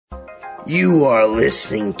You are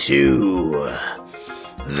listening to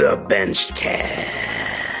the Benchcast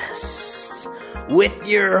with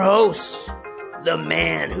your host, the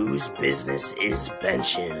man whose business is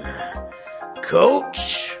benching,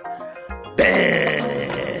 Coach Ben.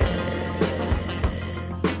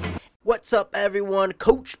 What's up, everyone?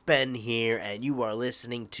 Coach Ben here, and you are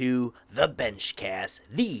listening to the Benchcast,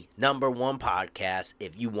 the #1 podcast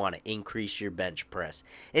if you want to increase your bench press.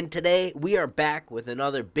 And today we are back with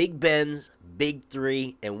another Big Ben's Big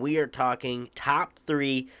 3, and we are talking top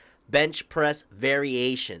 3 bench press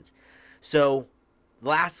variations. So,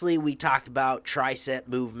 lastly, we talked about tricep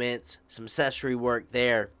movements, some accessory work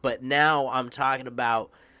there, but now I'm talking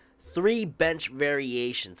about 3 bench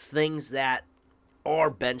variations, things that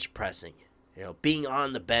are bench pressing. Being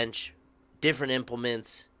on the bench, different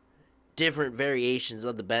implements, different variations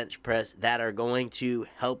of the bench press that are going to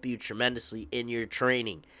help you tremendously in your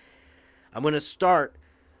training. I'm going to start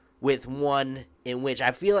with one in which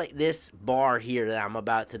I feel like this bar here that I'm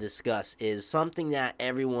about to discuss is something that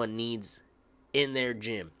everyone needs in their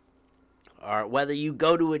gym. Or whether you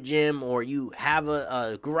go to a gym or you have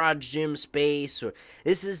a garage gym space, or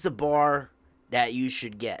this is the bar that you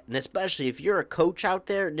should get. And especially if you're a coach out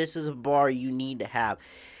there, this is a bar you need to have.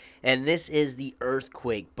 And this is the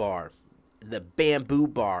Earthquake bar, the bamboo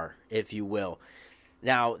bar, if you will.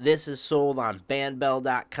 Now, this is sold on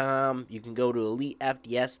bandbell.com. You can go to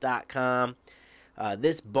elitefds.com.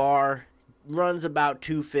 This bar runs about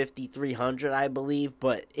 $250, $300, I believe,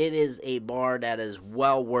 but it is a bar that is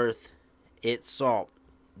well worth its salt.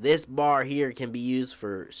 This bar here can be used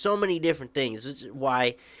for so many different things, which is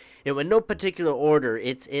why, in no particular order,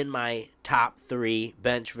 it's in my top 3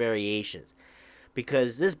 bench variations.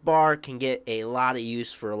 Because this bar can get a lot of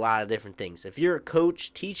use for a lot of different things. If you're a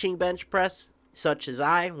coach teaching bench press, such as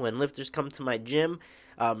I, when lifters come to my gym,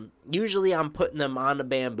 usually I'm putting them on the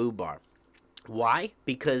bamboo bar. Why?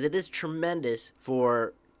 Because it is tremendous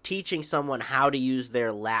for teaching someone how to use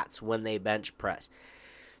their lats when they bench press.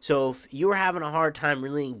 So if you're having a hard time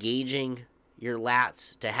really engaging your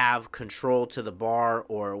lats to have control to the bar,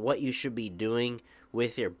 or what you should be doing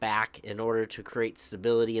with your back in order to create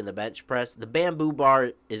stability in the bench press, the bamboo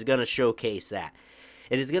bar is going to showcase that.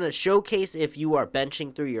 It is going to showcase if you are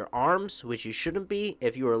benching through your arms, which you shouldn't be.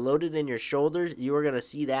 If you are loaded in your shoulders, you are going to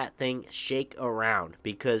see that thing shake around,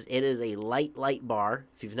 because it is a light bar.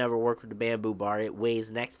 If you've never worked with a bamboo bar, it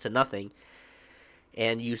weighs next to nothing,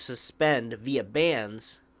 and you suspend via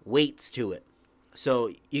bands weights to it.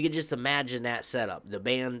 So you can just imagine that setup.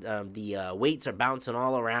 The weights are bouncing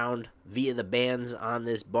all around via the bands on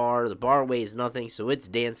this bar. The bar weighs nothing, so it's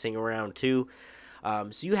dancing around too. So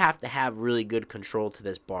you have to have really good control to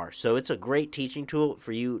this bar. So it's a great teaching tool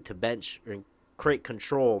for you to bench and create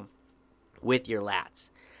control with your lats.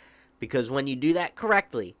 Because when you do that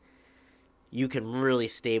correctly, you can really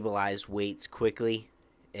stabilize weights quickly.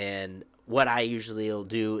 And what I usually will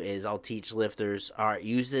do is I'll teach lifters, all right,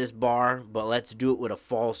 use this bar, but let's do it with a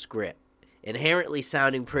false grip. Inherently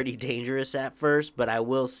sounding pretty dangerous at first, but I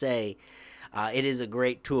will say it is a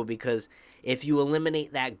great tool, because if you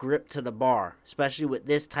eliminate that grip to the bar, especially with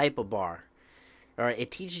this type of bar, all right, it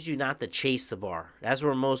teaches you not to chase the bar. That's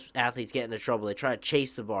where most athletes get into trouble. They try to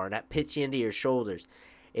chase the bar, and that pits you into your shoulders.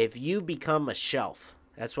 If you become a shelf,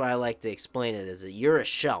 that's why I like to explain it, is that you're a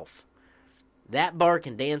shelf. That bar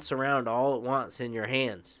can dance around all it wants in your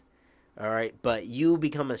hands, all right? But you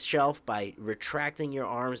become a shelf by retracting your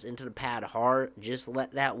arms into the pad hard. Just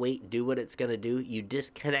let that weight do what it's going to do. You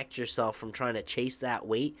disconnect yourself from trying to chase that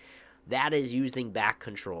weight. That is using back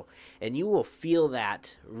control, and you will feel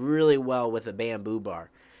that really well with a bamboo bar.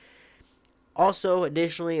 Also,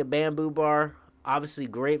 additionally, a bamboo bar, obviously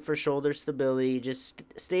great for shoulder stability, just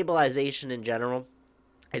stabilization in general.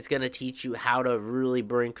 It's going to teach you how to really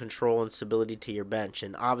bring control and stability to your bench.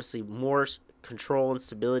 And obviously, more control and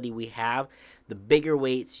stability we have, the bigger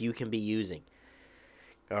weights you can be using.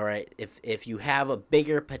 All right, if you have a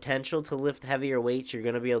bigger potential to lift heavier weights, you're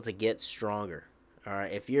going to be able to get stronger. All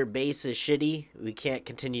right, if your base is shitty, we can't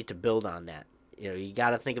continue to build on that. You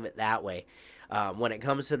got to think of it that way. When it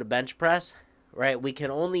comes to the bench press, right, we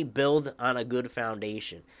can only build on a good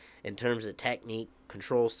foundation in terms of technique,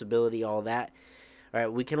 control, stability, all that. All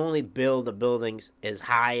right, we can only build the buildings as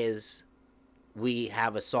high as we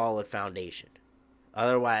have a solid foundation.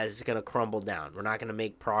 Otherwise, it's going to crumble down. We're not going to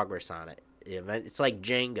make progress on it. It's like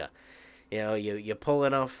Jenga. You pull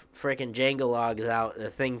enough freaking Jenga logs out, the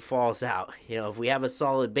thing falls out. If we have a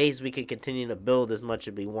solid base, we can continue to build as much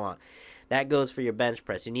as we want. That goes for your bench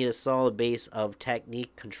press. You need a solid base of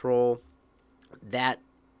technique, control. That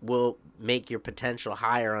will make your potential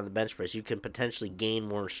higher on the bench press. You can potentially gain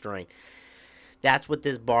more strength. That's what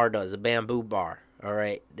this bar does, a bamboo bar. All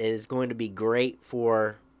right, it is going to be great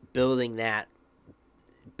for building that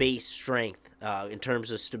base strength in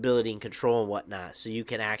terms of stability and control and whatnot, so you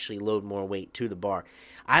can actually load more weight to the bar.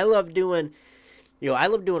 I love doing, I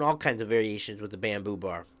love doing all kinds of variations with the bamboo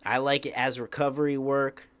bar. I like it as recovery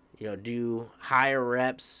work. Do higher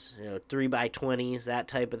reps, 3x20s, that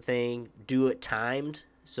type of thing. Do it timed,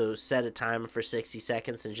 so set a timer for 60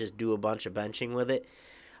 seconds and just do a bunch of benching with it.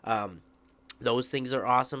 Those things are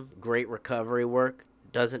awesome. Great recovery work.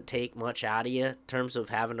 Doesn't take much out of you in terms of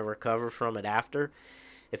having to recover from it after.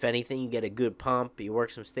 If anything, you get a good pump. You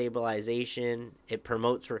work some stabilization. It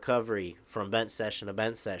promotes recovery from bench session to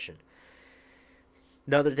bench session.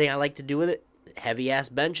 Another thing I like to do with it, heavy ass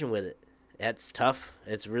benching with it. That's tough.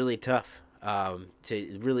 It's really tough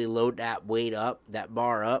to really load that weight up, that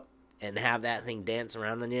bar up, and have that thing dance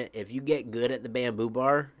around on you. If you get good at the bamboo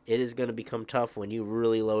bar, it is going to become tough when you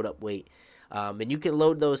really load up weight. And you can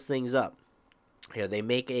load those things up. They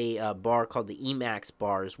make a bar called the Emax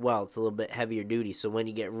bar as well. It's a little bit heavier duty. So when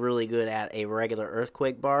you get really good at a regular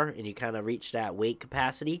earthquake bar and you kind of reach that weight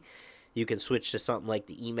capacity, you can switch to something like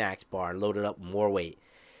the Emax bar and load it up with more weight.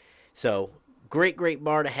 So great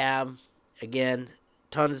bar to have. Again,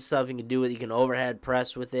 tons of stuff you can do with it. You can overhead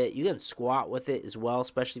press with it. You can squat with it as well,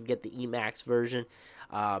 especially if you get the Emax version.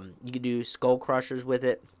 You can do skull crushers with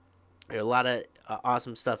it. There's a lot of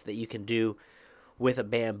awesome stuff that you can do with a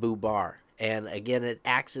bamboo bar. And again, it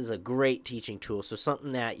acts as a great teaching tool. So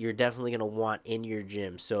something that you're definitely going to want in your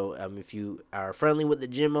gym. So if you are friendly with the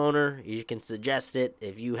gym owner, you can suggest it.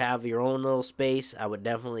 If you have your own little space, I would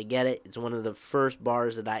definitely get it. It's one of the first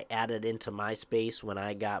bars that I added into my space when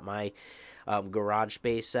I got my garage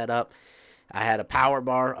space set up. I had a power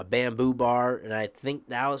bar, a bamboo bar, and I think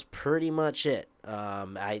that was pretty much it.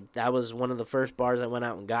 That was one of the first bars I went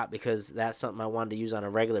out and got because that's something I wanted to use on a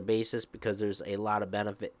regular basis because there's a lot of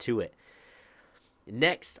benefit to it.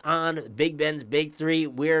 Next on Big Ben's Big Three,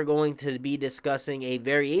 we're going to be discussing a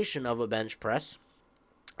variation of a bench press,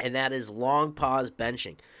 and that is long pause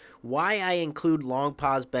benching. Why I include long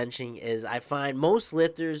pause benching is I find most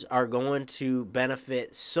lifters are going to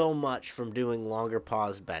benefit so much from doing longer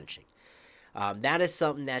pause benching. That is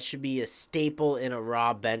something that should be a staple in a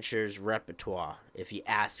raw bencher's repertoire, if you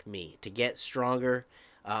ask me, to get stronger.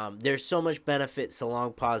 There's so much benefits to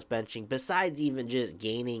long pause benching besides even just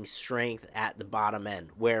gaining strength at the bottom end,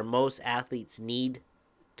 where most athletes need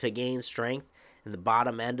to gain strength in the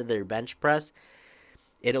bottom end of their bench press.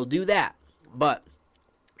 It'll do that, but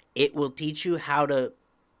it will teach you how to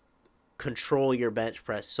control your bench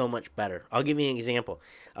press so much better. I'll give you an example.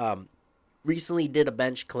 Recently did a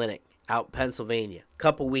bench clinic out in Pennsylvania a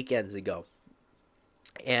couple weekends ago,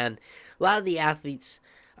 and a lot of the athletes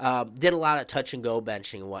did a lot of touch and go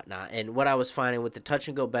benching and whatnot. And what I was finding with the touch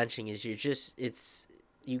and go benching is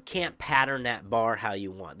you can't pattern that bar how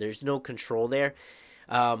you want. There's no control there.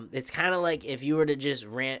 It's kind of like if you were to just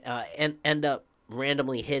end up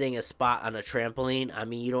randomly hitting a spot on a trampoline. I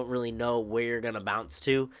mean, you don't really know where you're gonna bounce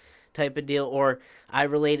to, type of deal. Or I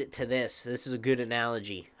relate it to this. This is a good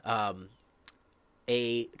analogy.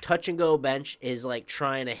 A touch and go bench is like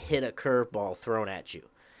trying to hit a curveball thrown at you,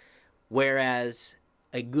 whereas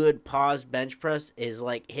a good pause bench press is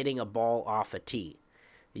like hitting a ball off a tee.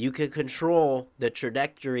 You can control the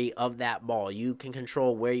trajectory of that ball. You can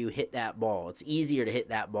control where you hit that ball. It's easier to hit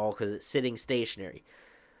that ball because it's sitting stationary.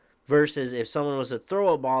 Versus if someone was to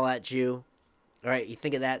throw a ball at you, all right, you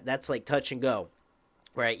think of that, that's like touch and go.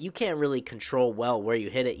 Right, you can't really control well where you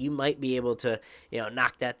hit it. You might be able to,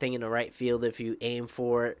 knock that thing in the right field if you aim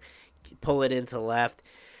for it, pull it into left.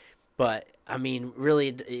 But, I mean, really,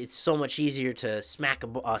 it's so much easier to smack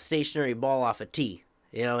a stationary ball off a tee,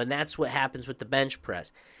 and that's what happens with the bench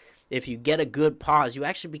press. If you get a good pause, you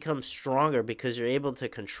actually become stronger because you're able to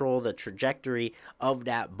control the trajectory of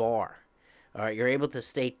that bar. All right, you're able to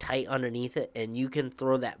stay tight underneath it, and you can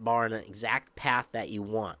throw that bar in an exact path that you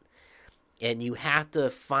want. And you have to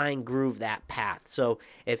fine groove that path. So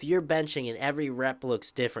if you're benching and every rep looks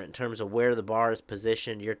different in terms of where the bar is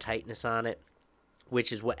positioned, your tightness on it,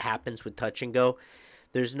 which is what happens with touch and go,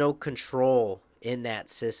 there's no control in that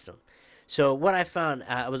system. So what I found,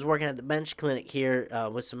 I was working at the bench clinic here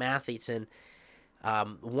with some athletes, and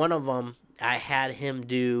one of them, I had him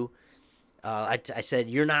do, I said,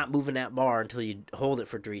 you're not moving that bar until you hold it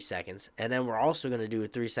for 3 seconds. And then we're also going to do a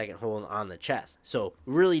 3-second hold on the chest. So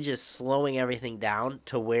really just slowing everything down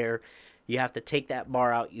to where you have to take that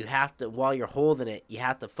bar out. You have to, while you're holding it, you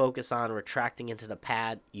have to focus on retracting into the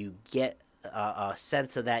pad. You get a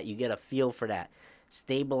sense of that. You get a feel for that.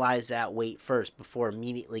 Stabilize that weight first before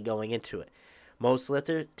immediately going into it. Most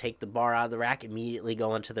lifters take the bar out of the rack, immediately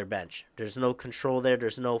go into their bench. There's no control there.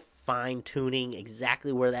 There's no fine tuning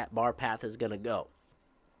exactly where that bar path is going to go.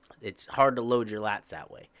 It's hard to load your lats that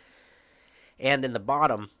way. And in the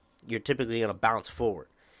bottom, you're typically going to bounce forward.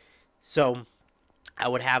 So I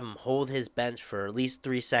would have him hold his bench for at least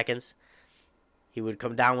 3 seconds. He would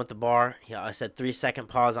come down with the bar. I said 3-second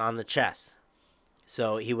pause on the chest.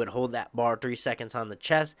 So he would hold that bar 3 seconds on the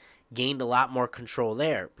chest, gained a lot more control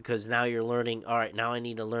there because now you're learning, all right, now I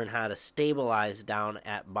need to learn how to stabilize down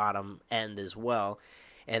at bottom end as well.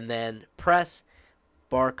 And then press,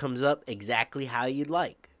 bar comes up exactly how you'd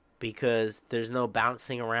like because there's no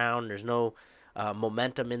bouncing around, there's no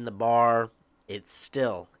momentum in the bar. It's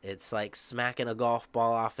still, it's like smacking a golf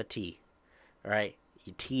ball off a tee, right?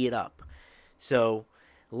 You tee it up. So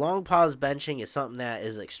long pause benching is something that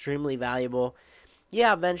is extremely valuable.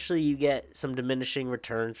 Yeah, eventually you get some diminishing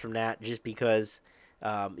returns from that just because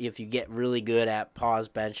if you get really good at pause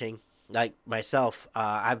benching, like myself,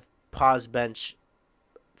 I've paused bench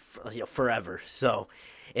forever. So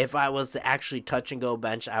if I was to actually touch and go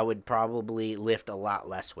bench, I would probably lift a lot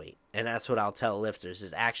less weight. And that's what I'll tell lifters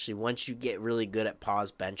is actually once you get really good at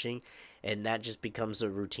pause benching and that just becomes a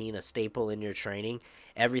routine, a staple in your training,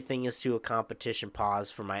 everything is to a competition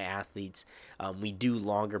pause for my athletes. We do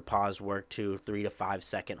longer pause work too, 3 to 5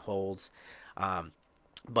 second holds.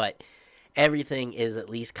 But everything is at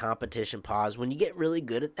least competition pause. When you get really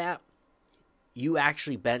good at that, you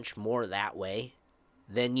actually bench more that way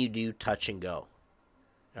than you do touch and go.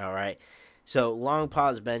 All right. So long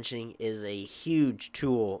pause benching is a huge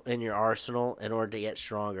tool in your arsenal in order to get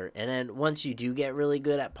stronger. And then once you do get really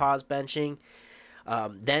good at pause benching,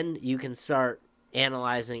 then you can start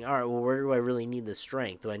analyzing, all right, well, where do I really need the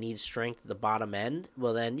strength? Do I need strength at the bottom end?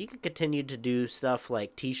 Well, then you can continue to do stuff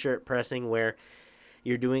like t-shirt pressing where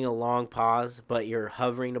you're doing a long pause, but you're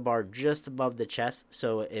hovering the bar just above the chest,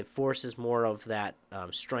 so it forces more of that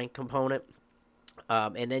strength component.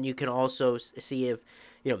 And then you can also see if,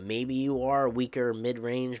 maybe you are weaker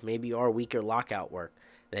mid-range, maybe you are weaker lockout work.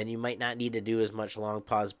 Then you might not need to do as much long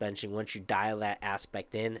pause benching. Once you dial that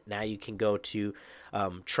aspect in, now you can go to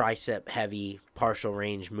tricep heavy partial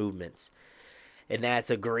range movements. And that's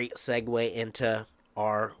a great segue into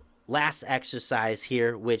our last exercise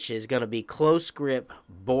here, which is going to be close grip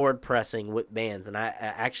board pressing with bands. And I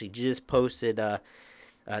actually just posted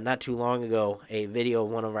not too long ago a video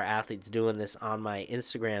of one of our athletes doing this on my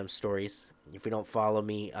Instagram stories. If you don't follow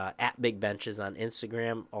me, at Big Benches on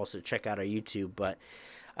Instagram, also check out our YouTube. But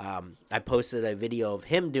I posted a video of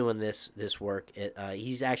him doing this work.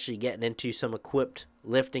 He's actually getting into some equipped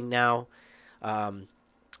lifting now,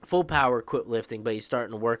 full power equipped lifting, but he's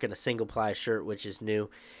starting to work in a single ply shirt, which is new.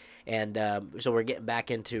 And so we're getting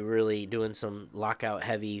back into really doing some lockout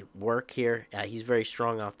heavy work here. He's very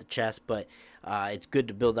strong off the chest, but it's good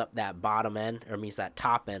to build up that bottom end, or means that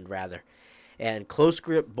top end rather. And close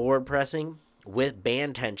grip board pressing with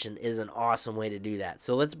band tension is an awesome way to do that.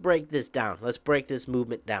 So let's break this down. Let's break this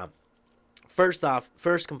movement down. First off,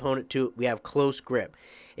 first component to it, we have close grip.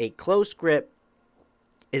 A close grip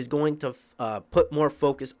is going to put more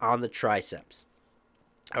focus on the triceps.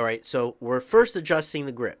 All right, so we're first adjusting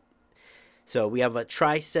the grip. So we have a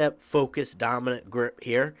tricep focused dominant grip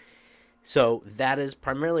here. So that is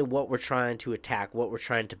primarily what we're trying to attack, what we're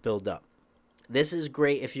trying to build up. This is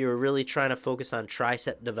great if you're really trying to focus on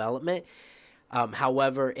tricep development.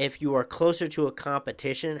 However, if you are closer to a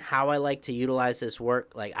competition, how I like to utilize this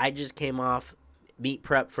work, like I just came off meet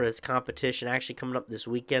prep for this competition actually coming up this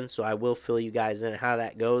weekend, so I will fill you guys in how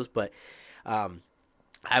that goes, but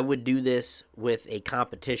I would do this with a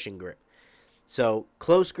competition grip. So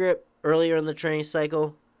close grip earlier in the training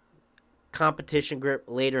cycle, competition grip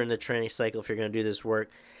later in the training cycle if you're going to do this work.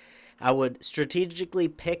 I would strategically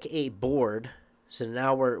pick a board. So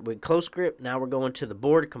now we're with close grip, now we're going to the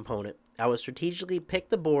board component. I would strategically pick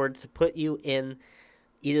the board to put you in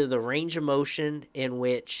either the range of motion in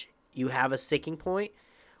which you have a sticking point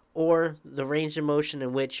or the range of motion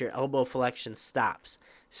in which your elbow flexion stops.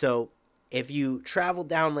 So if you travel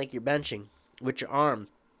down like you're benching with your arm,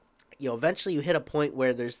 eventually you hit a point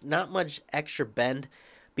where there's not much extra bend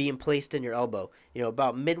being placed in your elbow.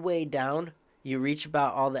 About midway down, you reach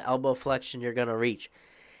about all the elbow flexion you're going to reach.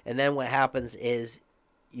 And then what happens is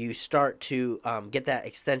you start to get that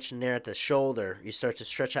extension there at the shoulder. You start to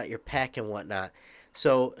stretch out your pec and whatnot.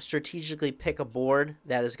 So strategically pick a board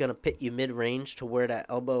that is going to pit you mid-range to where that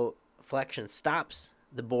elbow flexion stops.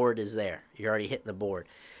 The board is there. You're already hitting the board.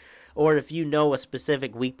 Or if you know a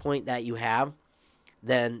specific weak point that you have,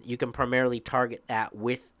 then you can primarily target that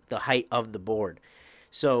with the height of the board.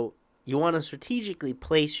 So you want to strategically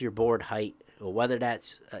place your board height whether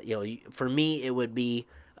that's, for me, it would be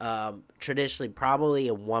traditionally probably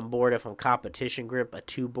a 1 board if I'm competition grip, a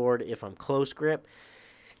 2 board if I'm close grip.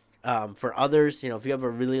 For others, if you have a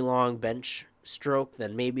really long bench stroke,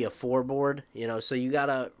 then maybe a 4 board, so you got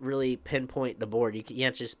to really pinpoint the board. You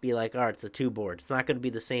can't just be like, all right, it's a 2 board. It's not going to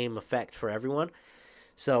be the same effect for everyone.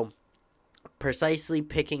 So precisely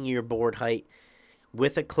picking your board height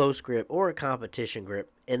with a close grip or a competition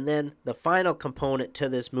grip. And then the final component to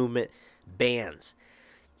this movement, bands.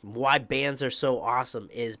 Why bands are so awesome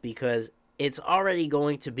is because it's already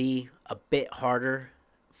going to be a bit harder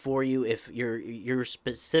for you if you're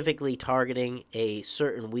specifically targeting a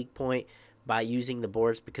certain weak point by using the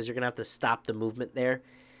boards, because you're going to have to stop the movement there.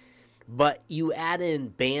 But you add in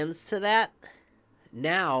bands to that,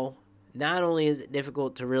 now not only is it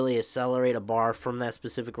difficult to really accelerate a bar from that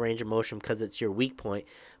specific range of motion because it's your weak point,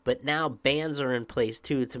 but now bands are in place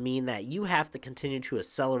too to mean that you have to continue to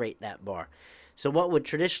accelerate that bar. So what would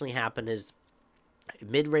traditionally happen is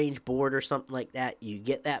mid-range board or something like that, you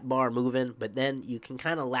get that bar moving, but then you can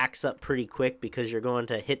kind of lax up pretty quick because you're going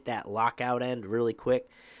to hit that lockout end really quick.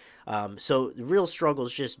 So the real struggle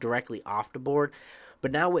is just directly off the board.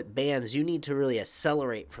 But now with bands, you need to really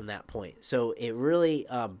accelerate from that point. So it really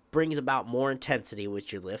brings about more intensity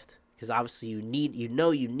with your lift, because obviously you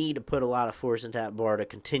need to put a lot of force into that bar to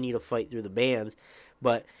continue to fight through the bands.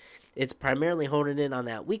 But it's primarily honing in on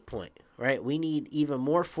that weak point, right? We need even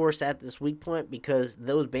more force at this weak point because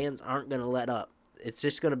those bands aren't going to let up. It's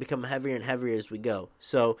just going to become heavier and heavier as we go.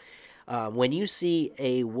 So when you see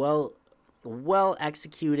a well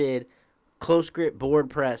executed close grip board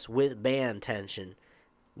press with band tension,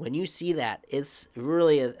 when you see that, it's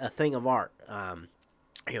really a thing of art.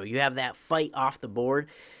 You have that fight off the board,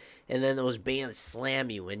 and then those bands slam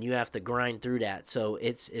you, and you have to grind through that. So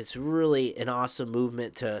it's really an awesome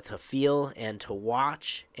movement to feel and to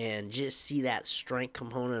watch, and just see that strength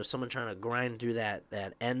component of someone trying to grind through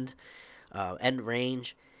that end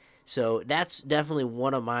range. So that's definitely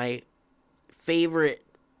one of my favorite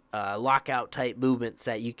lockout type movements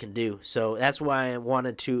that you can do. So that's why I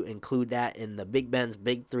wanted to include that in the Big Ben's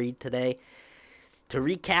Big 3 today. To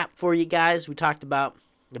recap for you guys, we talked about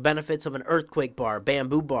the benefits of an earthquake bar,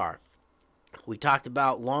 bamboo bar. We talked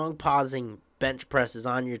about long pausing bench presses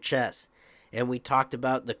on your chest. And we talked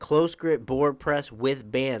about the close grip board press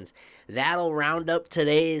with bands. That'll round up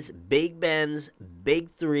today's Big Ben's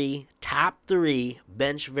Big 3, top 3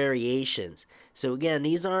 bench variations. So again,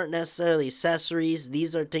 these aren't necessarily accessories.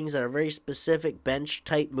 These are things that are very specific bench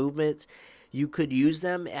type movements. You could use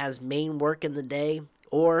them as main work in the day,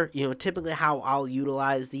 or typically how I'll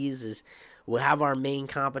utilize these is we'll have our main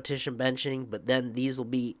competition benching, but then these will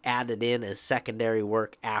be added in as secondary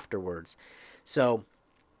work afterwards. So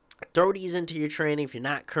throw these into your training if you're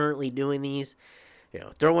not currently doing these.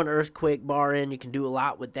 Throw an earthquake bar in. You can do a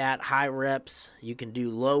lot with that. High reps. You can do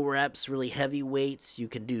low reps, really heavy weights. You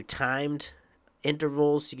can do timed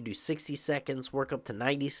intervals. You can do 60 seconds, work up to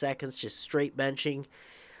 90 seconds, just straight benching.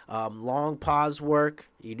 Long pause work.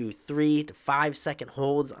 You do 3 to 5 second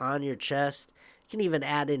holds on your chest. You can even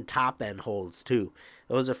add in top end holds too.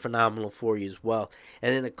 Those are phenomenal for you as well.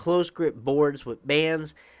 And then the close grip boards with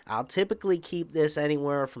bands, I'll typically keep this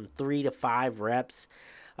anywhere from 3 to 5 reps.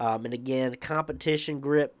 And again, competition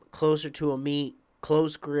grip closer to a meet,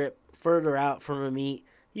 close grip further out from a meet.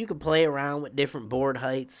 You can play around with different board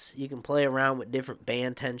heights. You can play around with different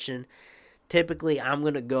band tension. Typically, I'm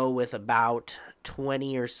going to go with about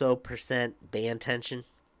 20 or so % band tension.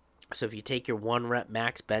 So if you take your 1 rep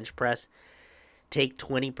max bench press, take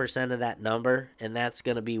 20% of that number, and that's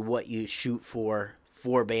going to be what you shoot for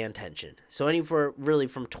band tension. So really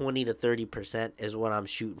from 20 to 30% is what I'm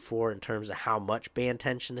shooting for in terms of how much band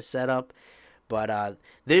tension to set up. But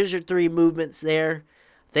there's your 3 movements there.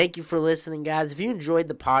 Thank you for listening, guys. If you enjoyed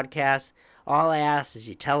the podcast, all I ask is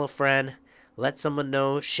you tell a friend, let someone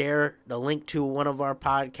know, share the link to one of our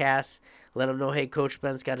podcasts, let them know, hey, Coach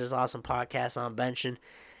Ben's got his awesome podcast on benching.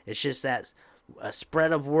 It's just that a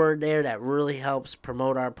spread of word there that really helps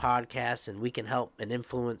promote our podcast, and we can help and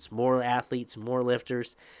influence more athletes and more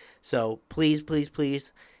lifters. So please, please,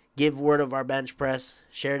 please give word of our bench press.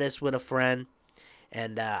 Share this with a friend,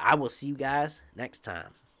 and I will see you guys next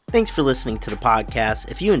time. Thanks for listening to the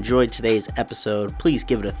podcast. If you enjoyed today's episode, please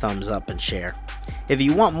give it a thumbs up and share. If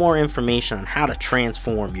you want more information on how to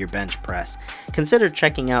transform your bench press, consider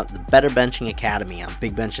checking out the Better Benching Academy on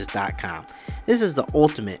BigBenches.com. This is the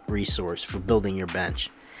ultimate resource for building your bench.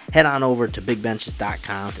 Head on over to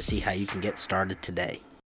BigBenches.com to see how you can get started today.